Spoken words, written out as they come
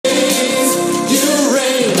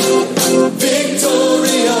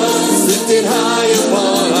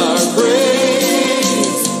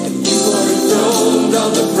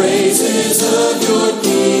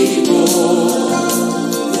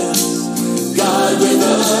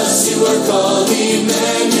are called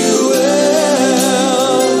Emmanuel.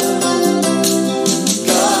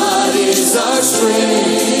 God is our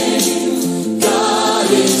strength,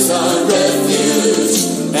 God is our refuge,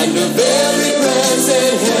 and a very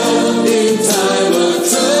present help in time of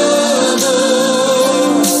trouble.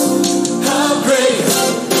 How great,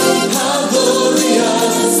 how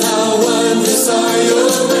glorious, how wondrous are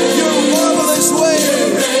your ways. Your marvelous ways.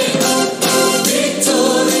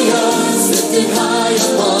 Victorious, lifted high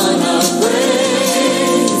upon our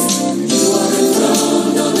praise. You are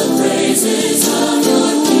enthroned on the praises of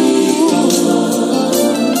your people.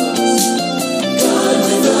 God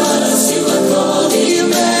with us, you are called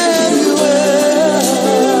Emmanuel.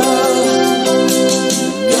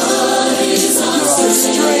 God is our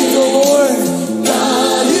strength, O Lord.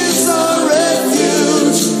 God is our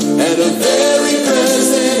refuge, and a very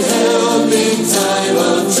present help in time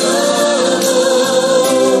of trouble.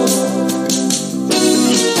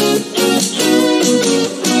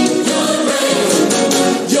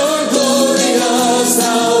 You're glorious,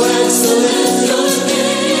 how excellent your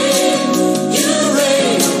name. You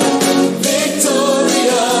reign,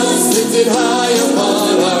 victorious, lifted high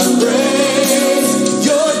upon our praise.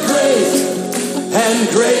 You're great and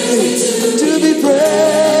greatly to be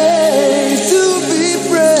praised, to be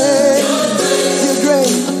praised. You're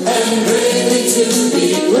great and greatly to be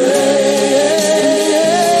praised.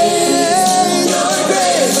 You're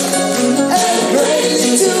great and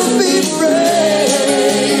greatly to be praised.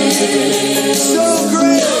 So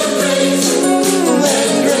great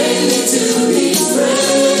and greatly to be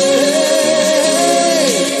praised.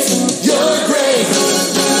 You're great,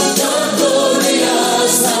 you're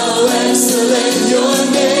glorious, how excellent your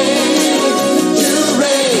name. You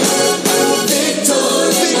reign,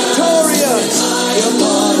 victorious, high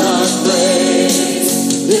upon our praise.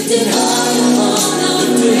 Lifted high upon our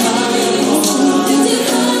praise. Lifted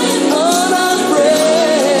high upon our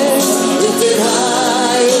praise.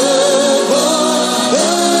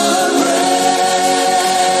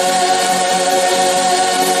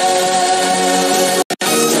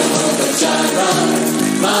 Jehovah Jireh,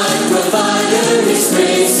 my provider, His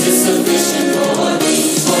grace is sufficient for me,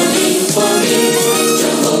 for me, for me.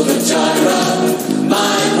 Jehovah Jireh,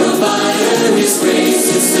 my provider, His grace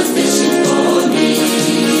is sufficient for me.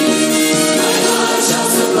 My God shall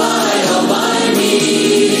supply all my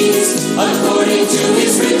needs, according to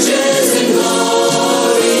His riches and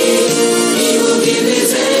glory. He will give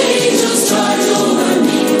His angels charge over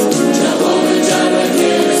me. Jehovah Jireh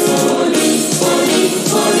cares for me, for me,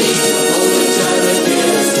 for me. Jehovah Jireh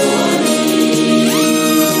cares for me.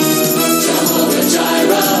 Jehovah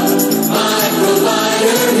Jireh, my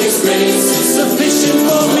provider, His grace is sufficient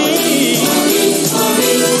for me. For me, for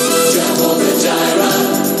me. Jehovah Jireh,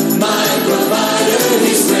 my provider,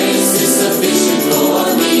 His grace is sufficient for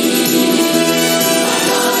me. My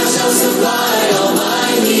God shall supply all my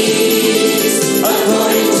needs,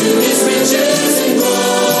 according to His riches and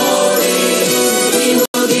glory. He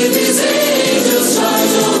will give His angels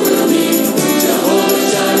charge over me. Jehovah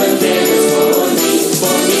Jireh cares for me,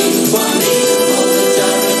 for me, for me. Jehovah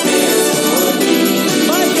Jireh cares for me.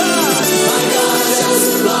 My God shall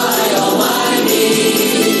supply all my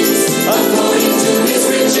needs, according to His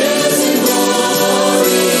riches and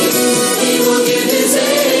glory. He will give His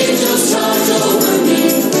angels charge over me.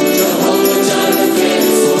 Jehovah Jireh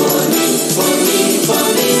cares for me, for me, for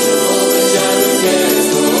me. Jehovah Jireh cares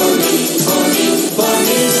for me, for me, for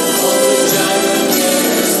me. Jehovah Jireh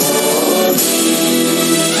cares for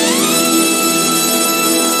me.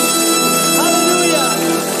 Hallelujah.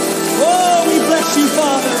 Oh, we bless you,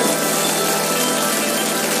 Father.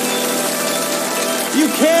 You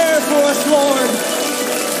care for us, Lord.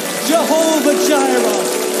 Jehovah Jireh.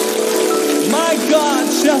 My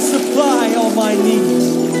God shall supply all my needs.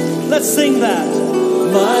 Let's sing that.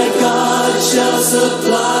 My God shall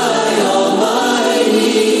supply all my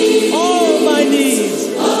needs, All my needs.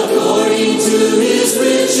 according to His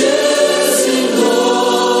riches and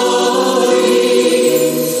glory.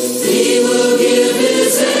 He will give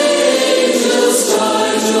His angels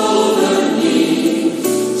charge over me.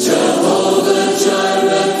 Jehovah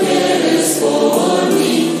Jireh cares for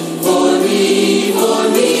me, for me, for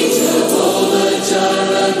me. Jehovah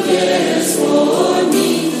Jireh cares for me,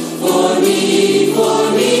 for me,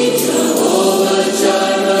 for me. Jehovah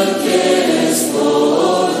Jireh cares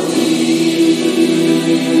for me.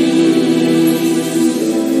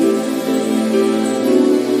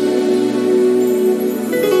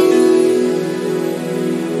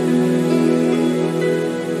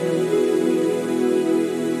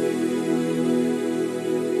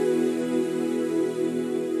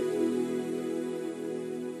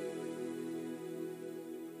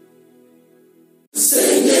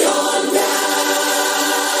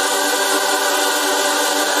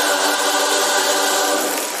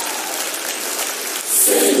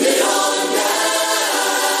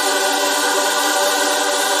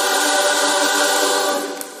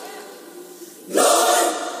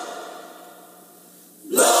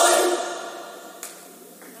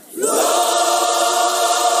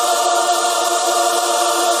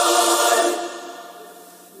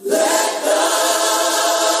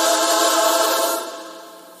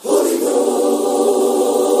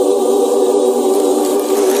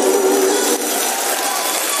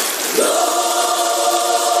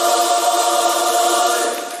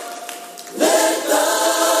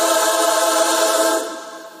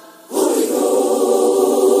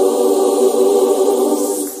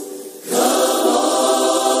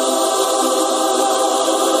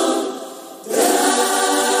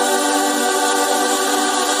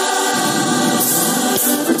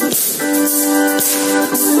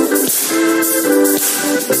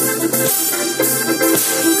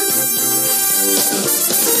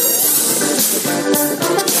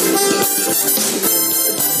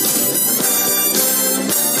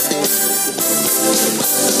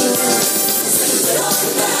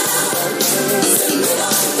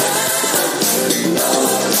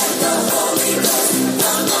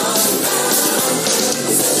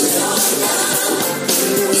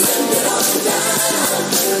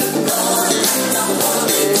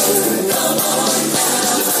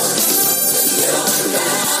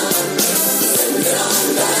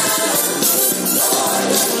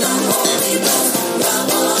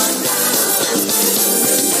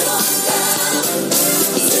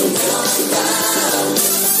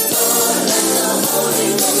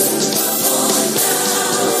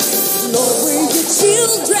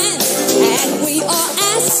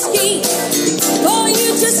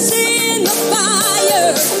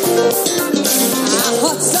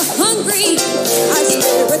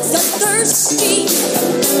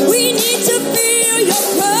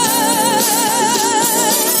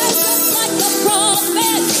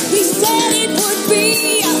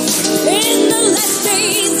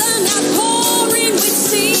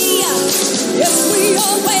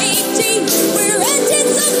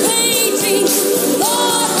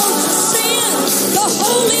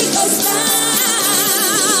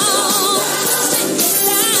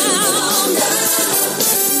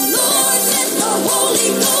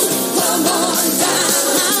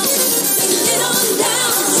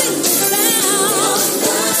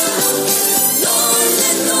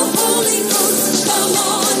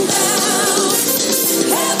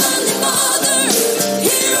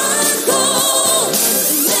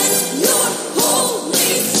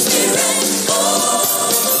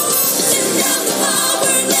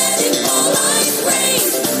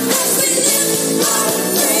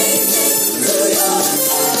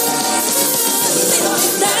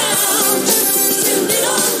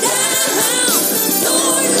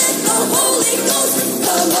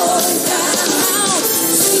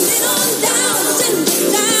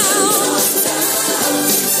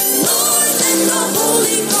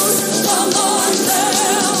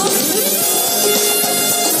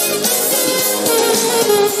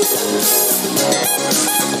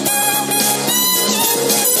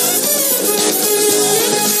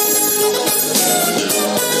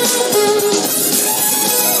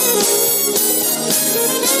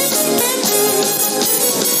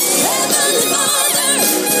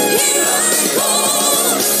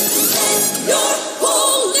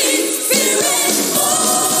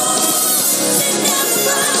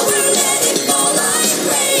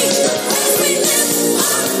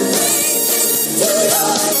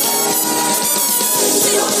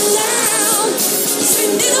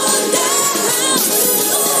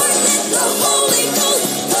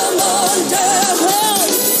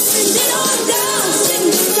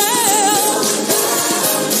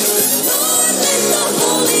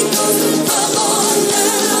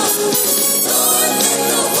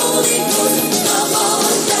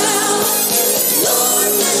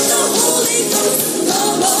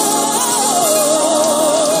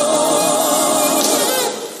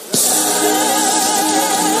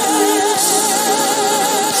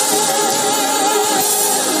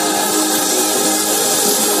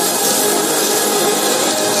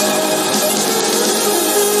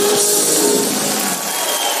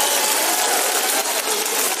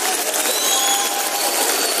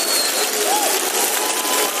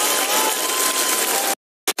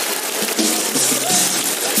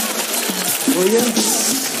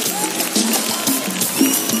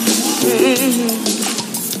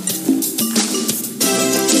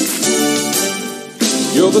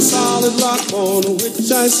 You're the solid rock on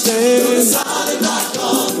which I stand. You're the solid rock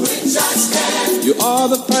on which I stand. You are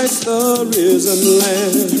the Christ, the risen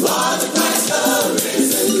Lamb. You are the Christ, the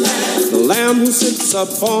risen Lamb. The Lamb who sits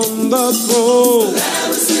upon the throne. The Lamb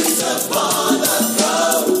who sits upon the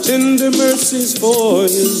throne. With tender mercies for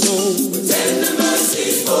his own. With tender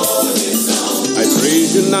mercies for his own. I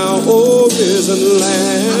praise you now, O risen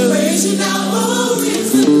Lamb. I praise you now, O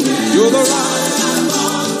risen Lamb. You're the rock.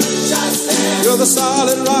 You're the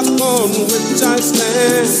solid rock on which I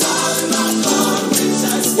stand. Solid rock on which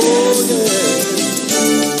I stand. Oh yeah.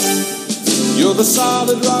 You're the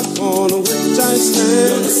solid rock on which I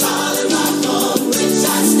stand. You're the solid rock on which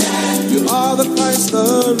I stand. You are the Christ,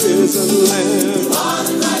 the risen Lamb. You are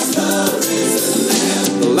the Christ, the risen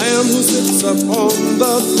Lamb. The Lamb who sits upon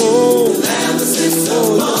the throne. The Lamb who sits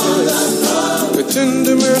upon the throne. With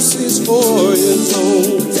tender mercies for his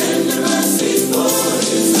own. Tender mercies for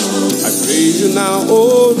his own. I praise you now,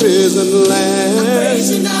 O risen Lamb. I praise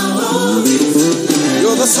you now, O risen Lamb.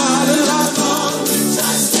 You're the solid rock on which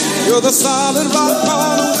I stand. You're the solid rock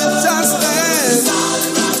on which I stand.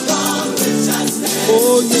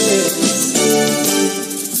 Oh yeah.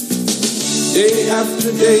 Day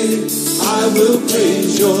after day I will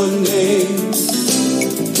praise your name.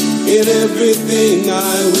 In everything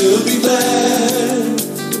I will be glad.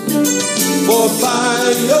 For by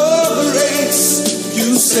your grace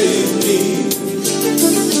you saved me.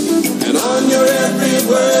 And on your every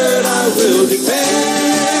word I will depend.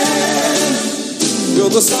 You're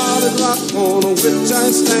the solid rock on which I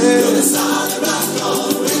stand. You're the solid rock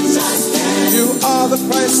on which I stand. You are the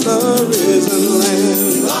Christ, the risen Lamb.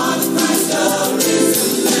 You are the Christ, the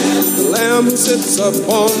risen Lamb. The Lamb who sits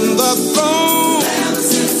upon the throne. The Lamb who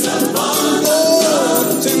sits upon the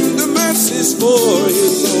throne. Tender mercies for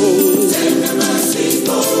his own. Tender mercies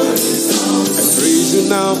for his own. I praise you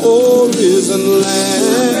now, O risen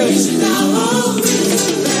Lamb. Praise you now, O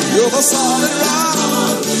risen Lamb. You're the solid rock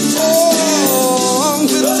on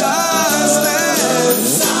which I stand.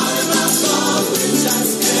 Solid rock on which I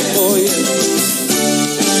stand. Oh yeah.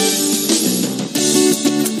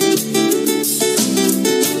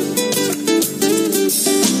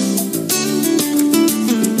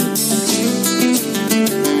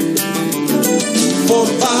 For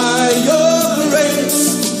by your grace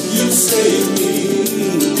you saved me,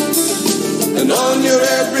 and on your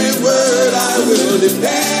every word I will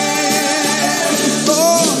depend.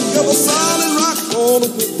 Lord, you're the solid rock on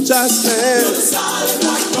which I stand. You're the solid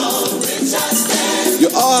rock on which I stand. You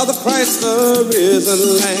are the Christ, the risen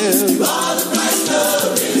Lamb. You are the Christ, the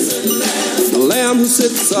risen Lamb. The Lamb who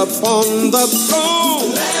sits upon the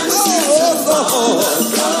throne. Lord,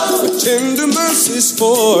 with tender mercies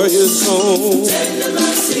for his own. Tender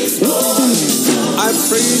mercies for his own. I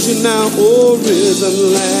praise you now, O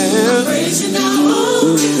risen Lamb. I praise you now,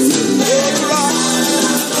 O risen Lamb.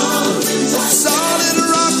 Solid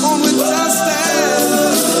rock on which I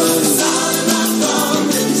stand. Solid rock on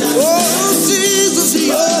which I stand. Oh, Jesus,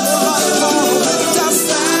 you're the rock on which I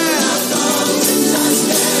stand.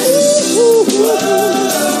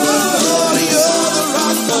 Lord, you're the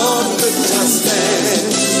rock on which I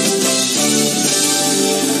stand.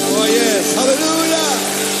 Oh, yes, hallelujah.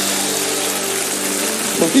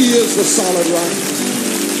 For he is the solid rock.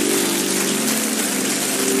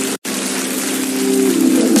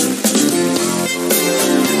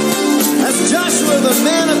 Joshua, the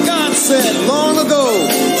man of God, said long ago,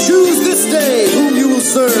 choose this day whom you will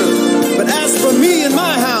serve. But as for me and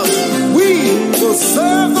my house, we will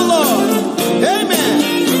serve the Lord. Amen.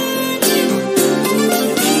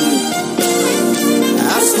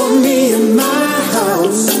 As for me and my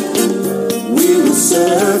house, we will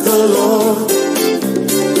serve the Lord.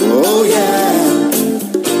 Oh yeah.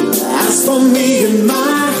 As for me and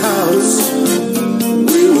my house,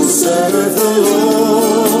 we will serve the Lord.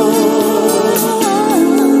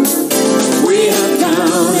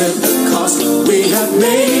 We have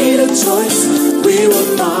made a choice. We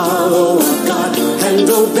will follow our God and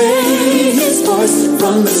obey his voice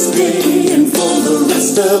from this day and for the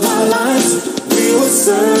rest of our lives. We will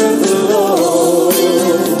serve the Lord.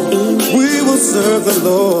 We will serve the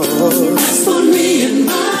Lord. As for me and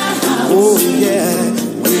my house, oh yeah,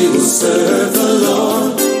 we will serve the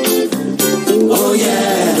Lord. Oh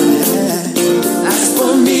yeah. As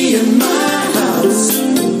for me and my house,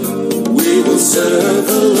 we will serve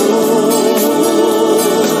the Lord.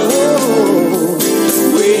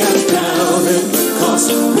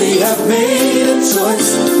 We have made a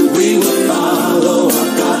choice. We will follow our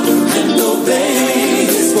God and obey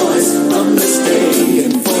his voice from this day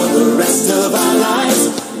and for the rest of our lives.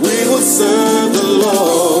 We will serve the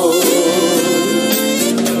Lord.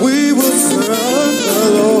 We will serve the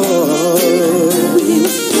Lord. We will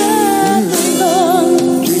serve the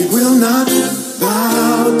Lord. We will not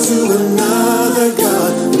bow to another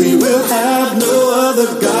God. We will have no other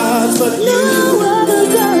gods but you.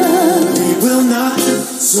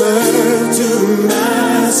 Serve two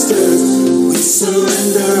masters. We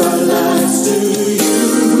surrender our lives to you.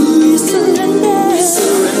 We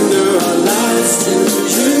surrender our lives to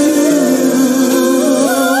you.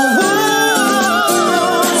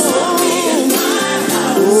 As for me and my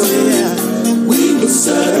house, oh yeah, we will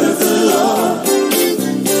serve the Lord.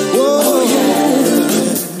 Oh yeah.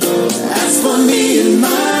 As for me and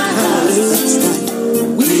my house,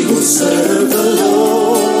 we will serve the Lord.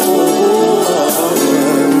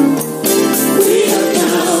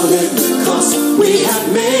 We have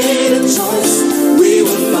made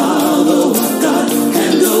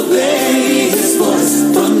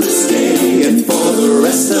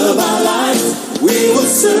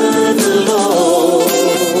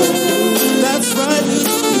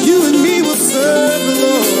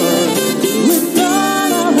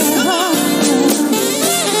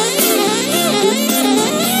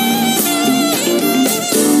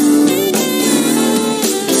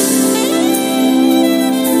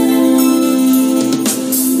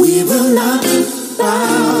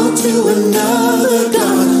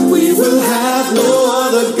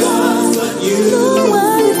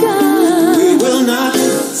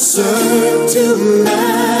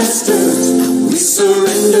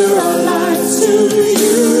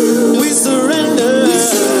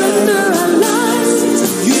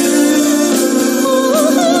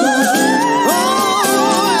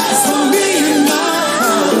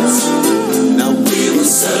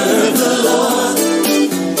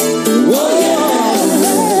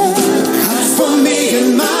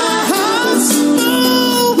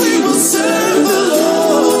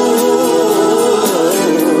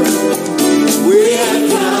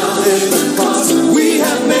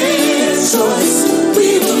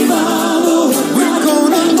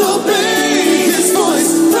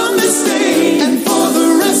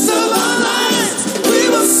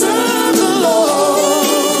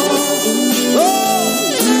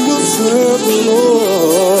serve the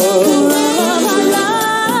Lord. For all our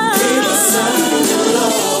lives. We will serve the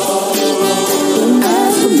Lord.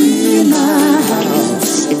 As for me and my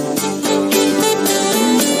house.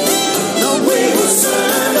 No, we will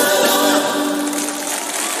serve the Lord.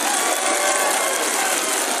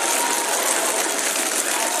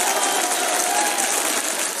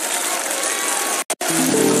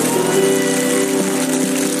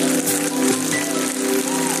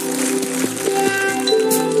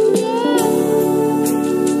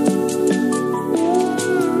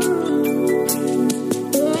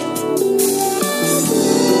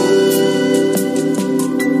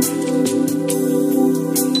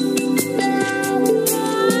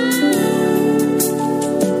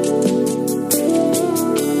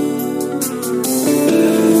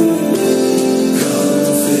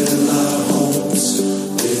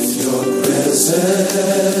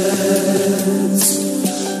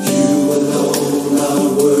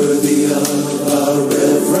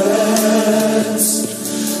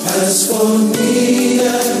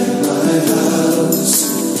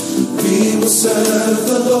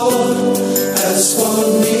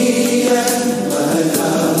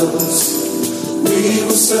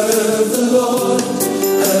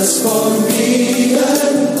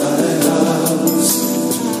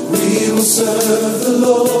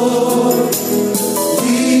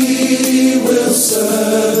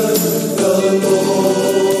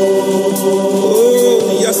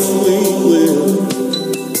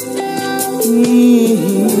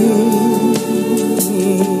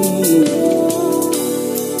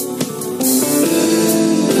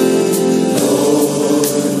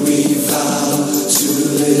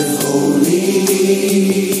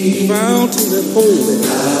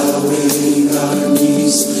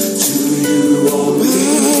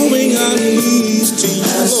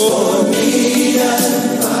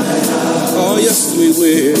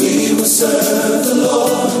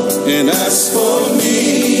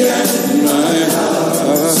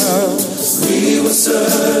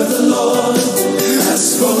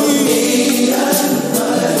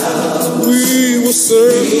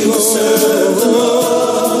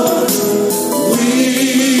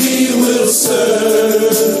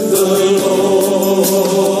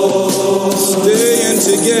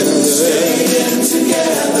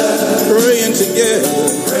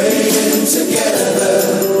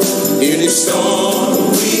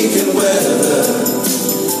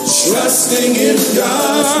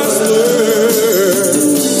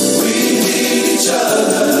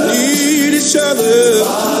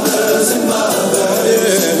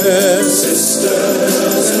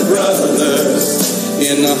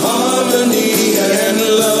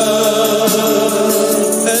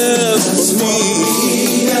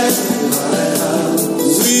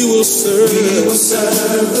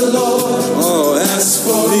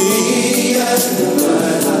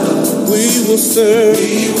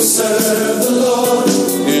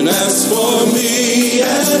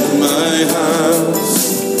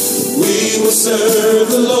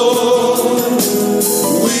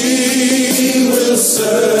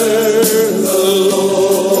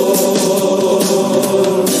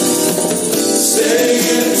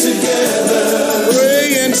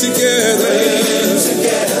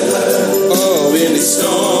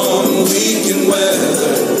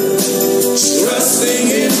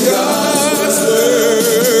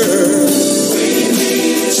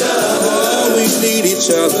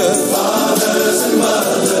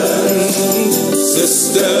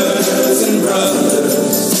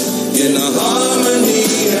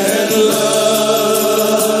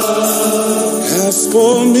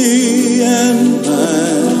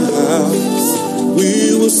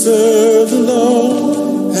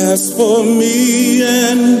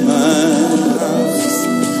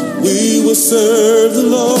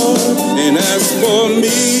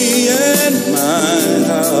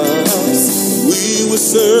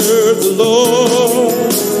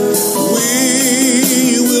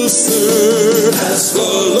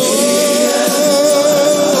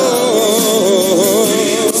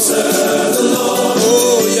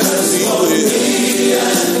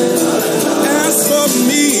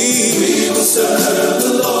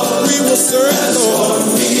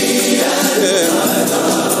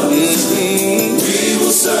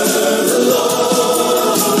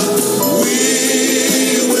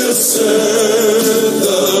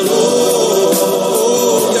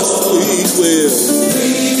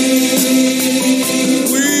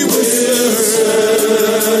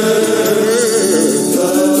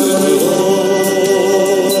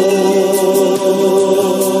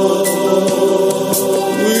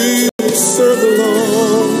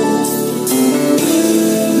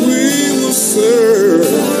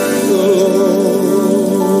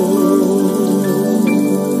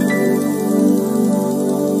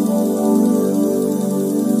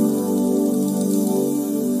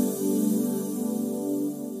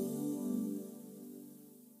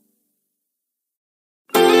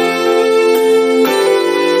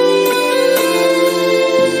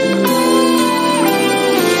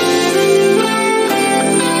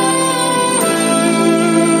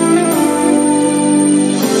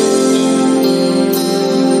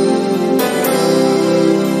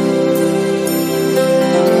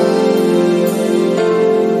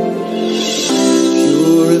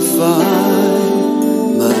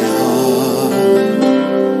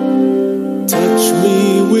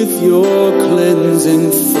 with your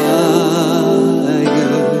cleansing fire.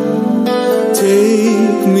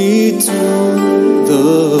 Take me to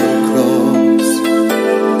the cross.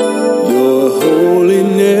 Your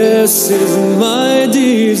holiness is my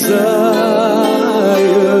desire.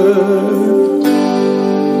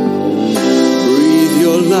 Breathe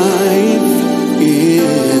your life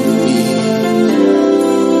in me.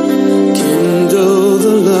 Kindle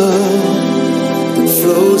the love that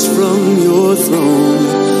flows from your throne.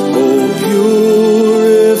 Oh,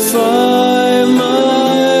 purify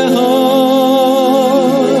my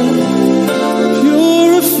heart.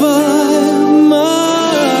 Purify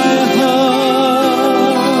my heart.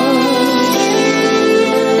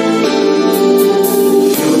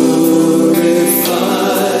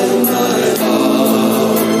 Purify my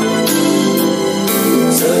heart.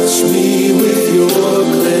 Touch me with your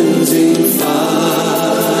cleansing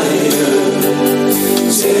fire.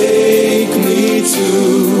 Take me to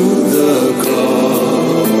the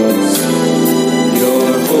cross. Your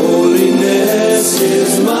holiness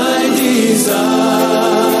is my desire.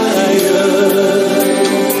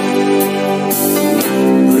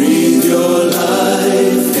 Breathe your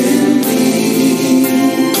life in me.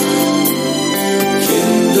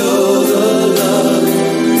 Kindle the love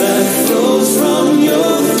that flows from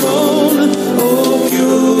your throne. Oh,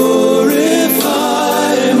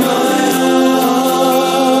 purify my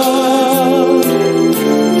heart.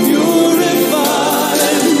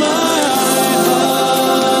 Purify my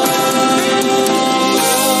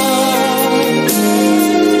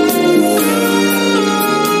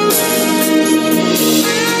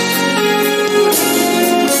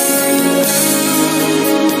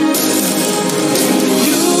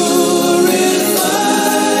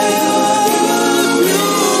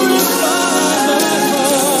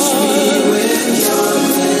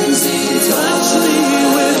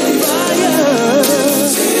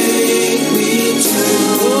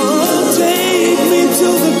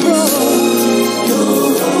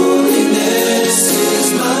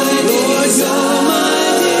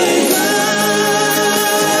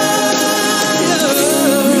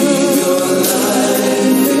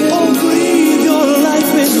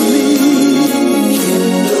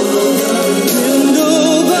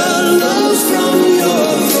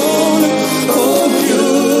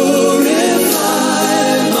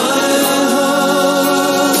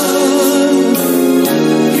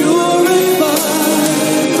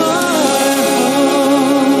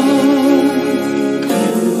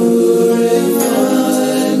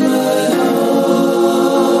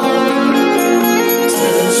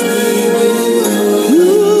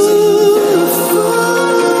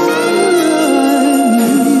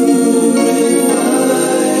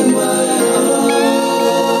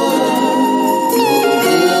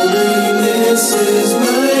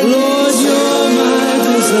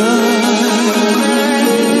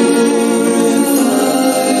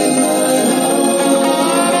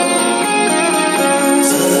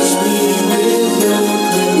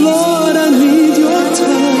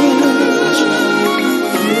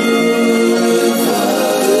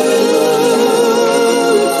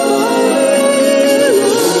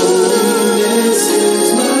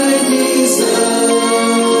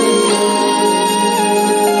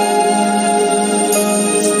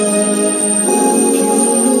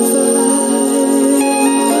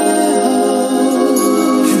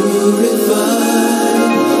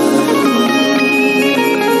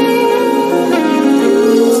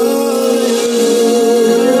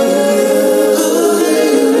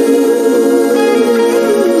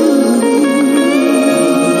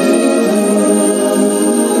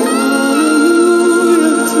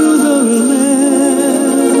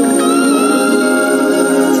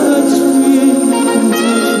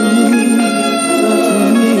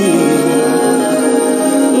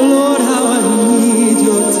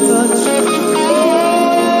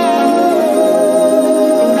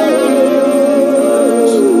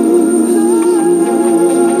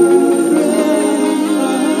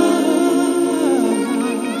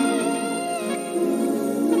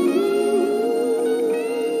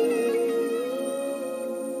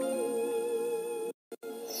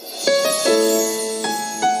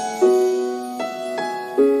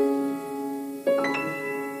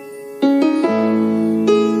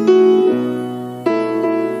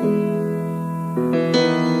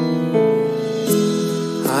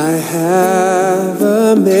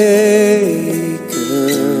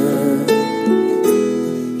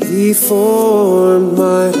He formed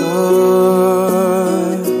my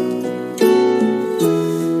heart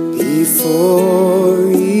before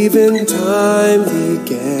even time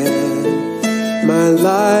began. My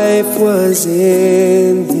life was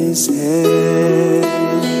in His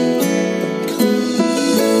hand.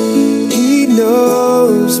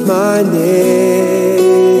 my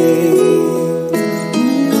name.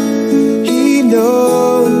 He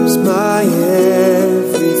knows my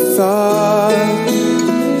every thought.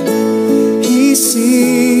 He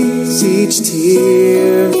sees each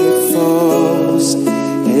tear that falls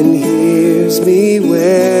and hears me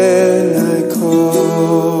when I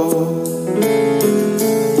call.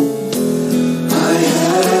 I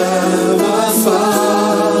have a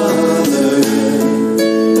Father.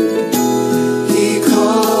 He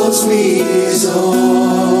calls me his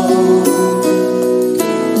own.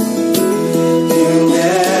 He'll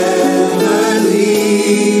never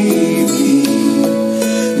leave me,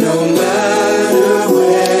 no matter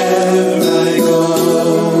where I go.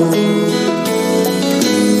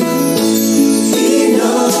 He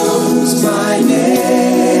knows my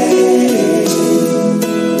name.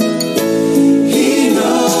 He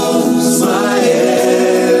knows my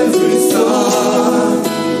every thought.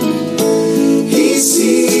 He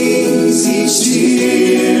sees each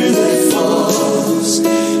tear that falls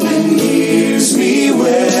and hears me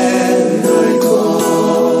when I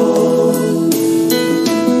call.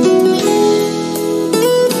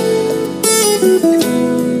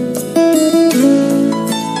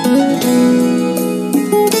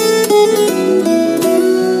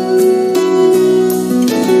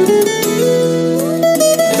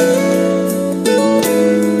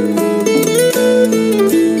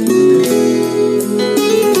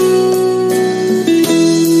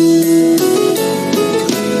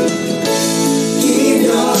 He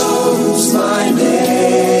knows my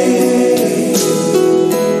name.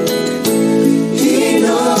 He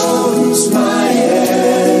knows my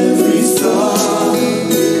every thought.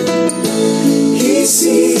 He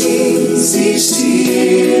sees each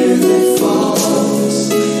tear that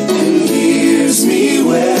falls and hears me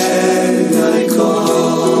when I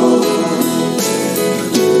call.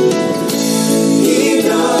 He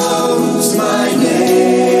knows my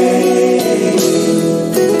name.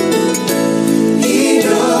 He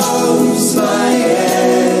knows my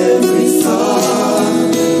every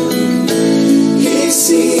thought. He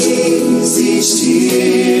sees each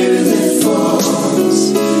tear that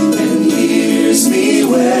falls and hears me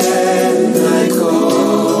when I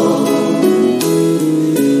call.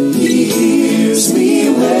 He hears me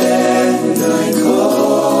when I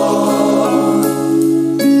call.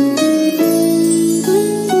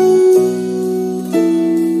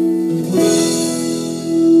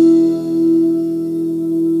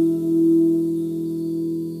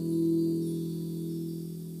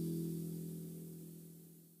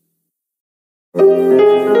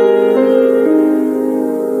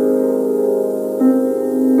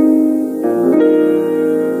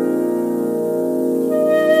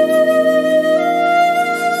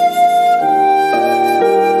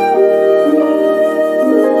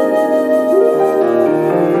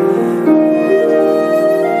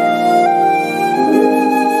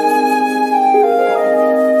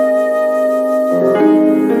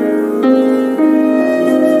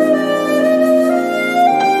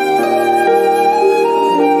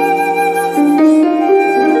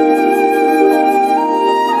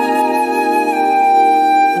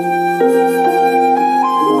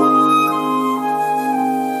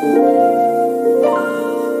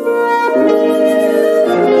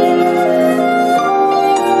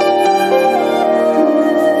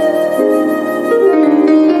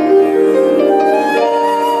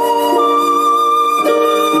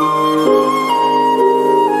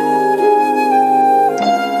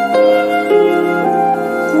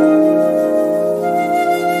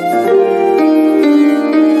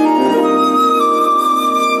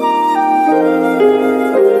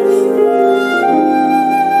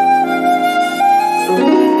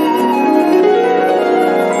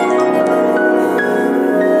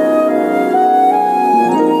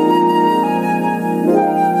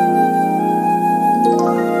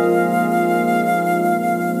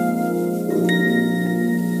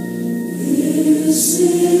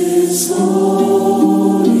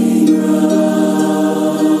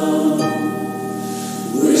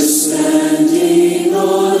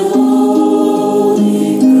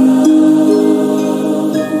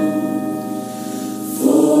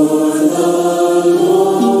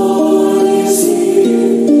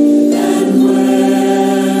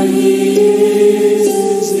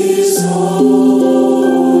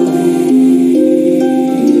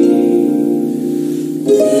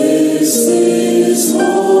 This is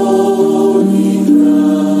holy.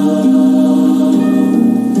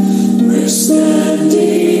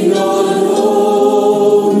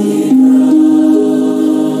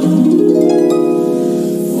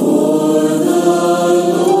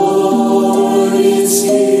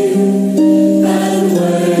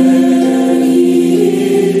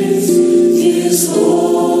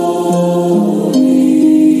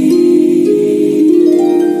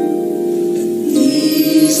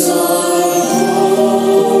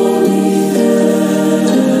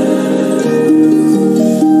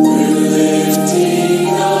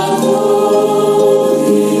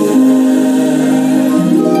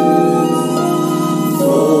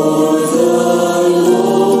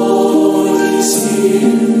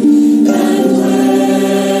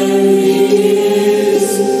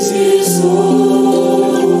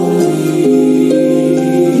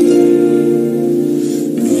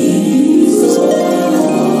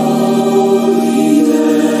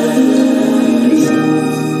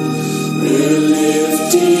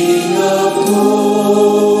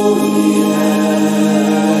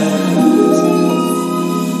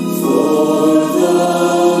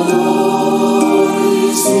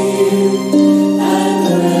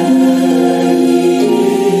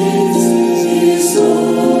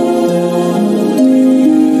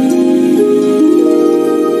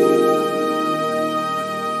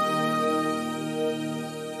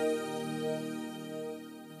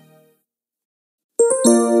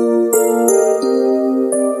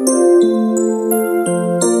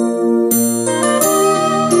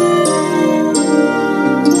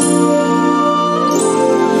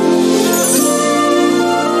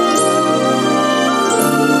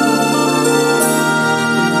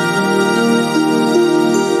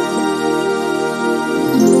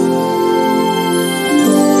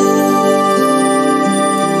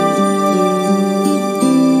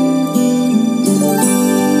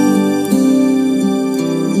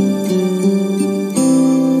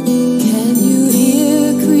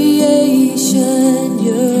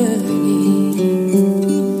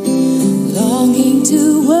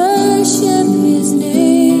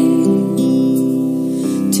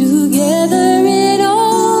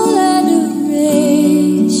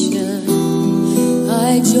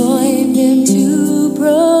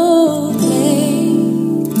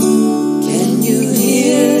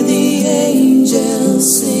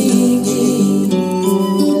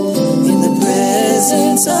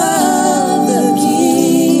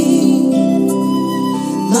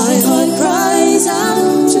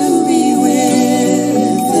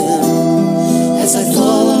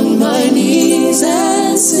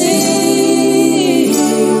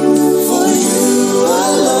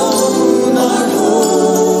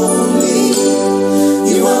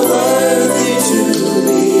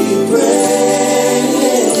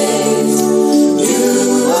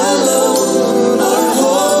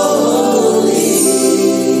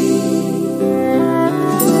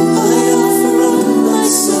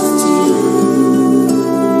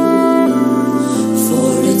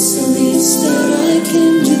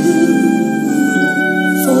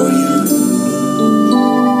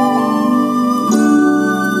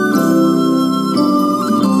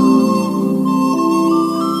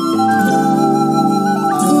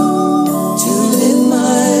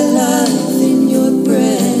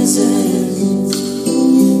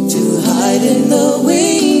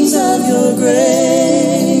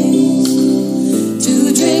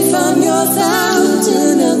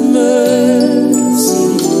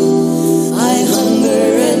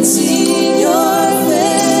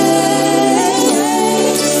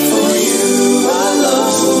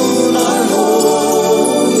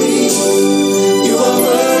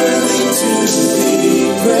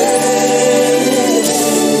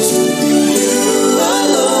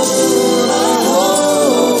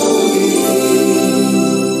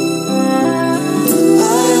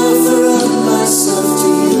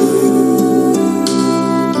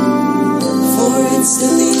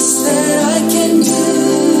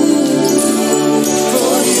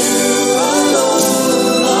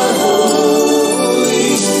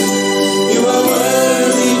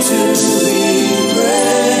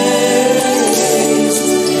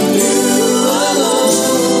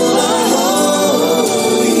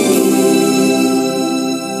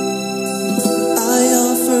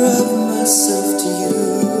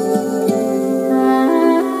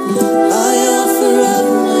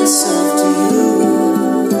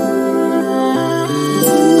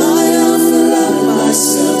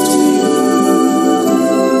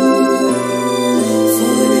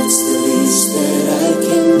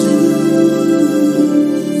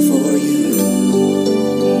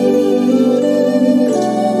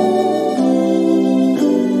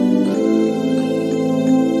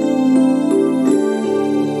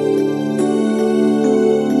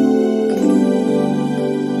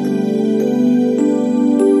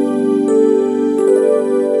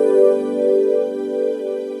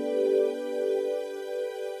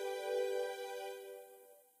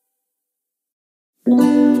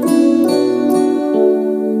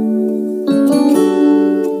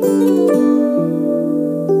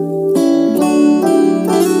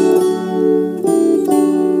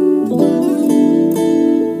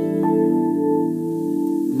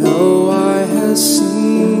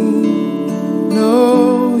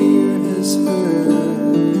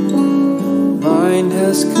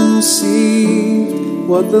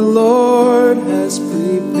 what the Lord has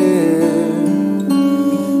prepared.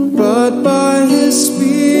 But by His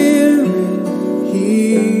Spirit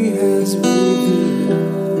He has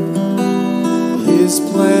revealed His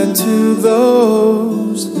plan to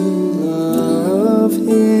those who love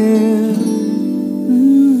Him.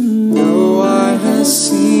 No eye has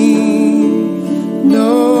seen,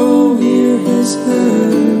 no ear has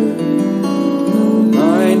heard, no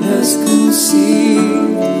mind has conceived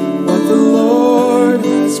what the Lord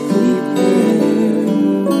has prepared.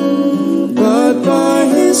 But by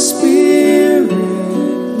His Spirit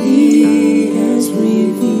He has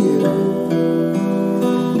revealed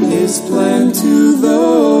His plan to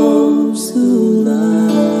those who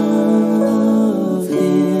love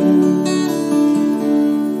Him.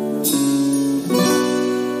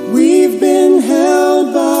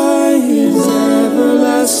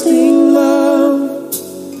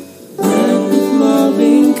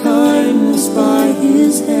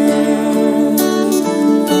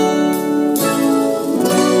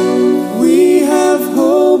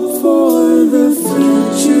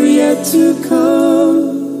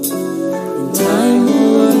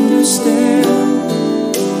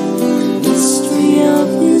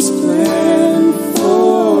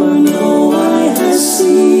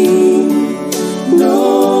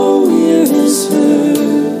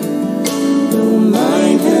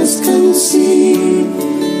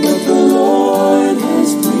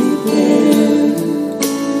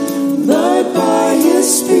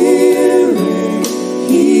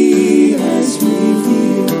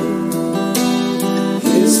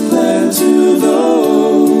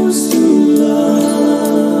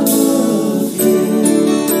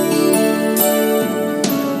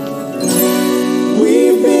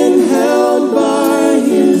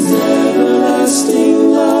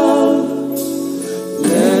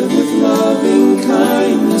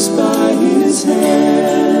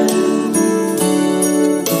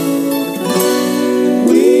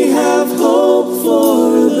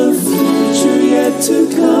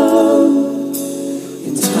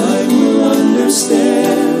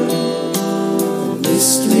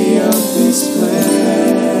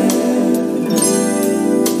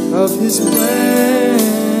 of His plan.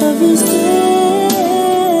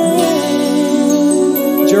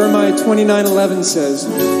 Jeremiah 29:11 says,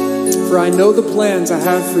 "For I know the plans I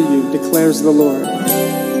have for you, declares the Lord.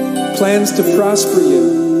 Plans to prosper you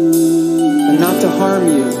and not to harm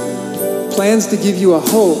you. Plans to give you a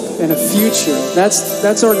hope and a future."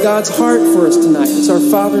 That's our God's heart for us tonight. It's our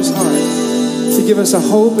Father's heart to give us a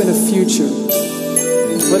hope and a future.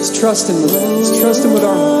 Let's trust Him with that. Let's trust Him with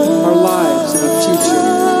our lives and our future.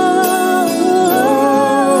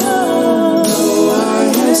 No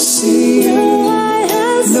eye has seen,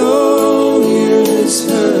 no ear has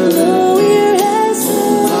heard, no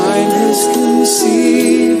mind has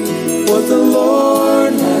conceived what the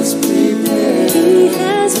Lord has prepared.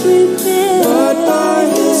 But by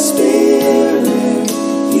His Spirit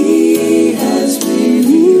He has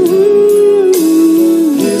revealed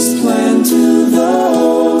His plan to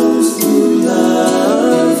those who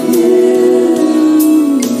love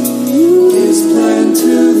Him. His plan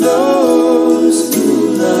to those who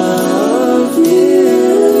love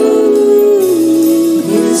Him.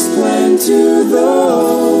 His plan to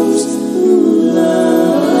those who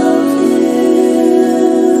love Him.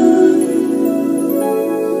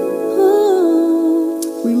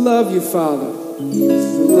 We love you, Father. We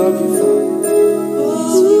love you, Father.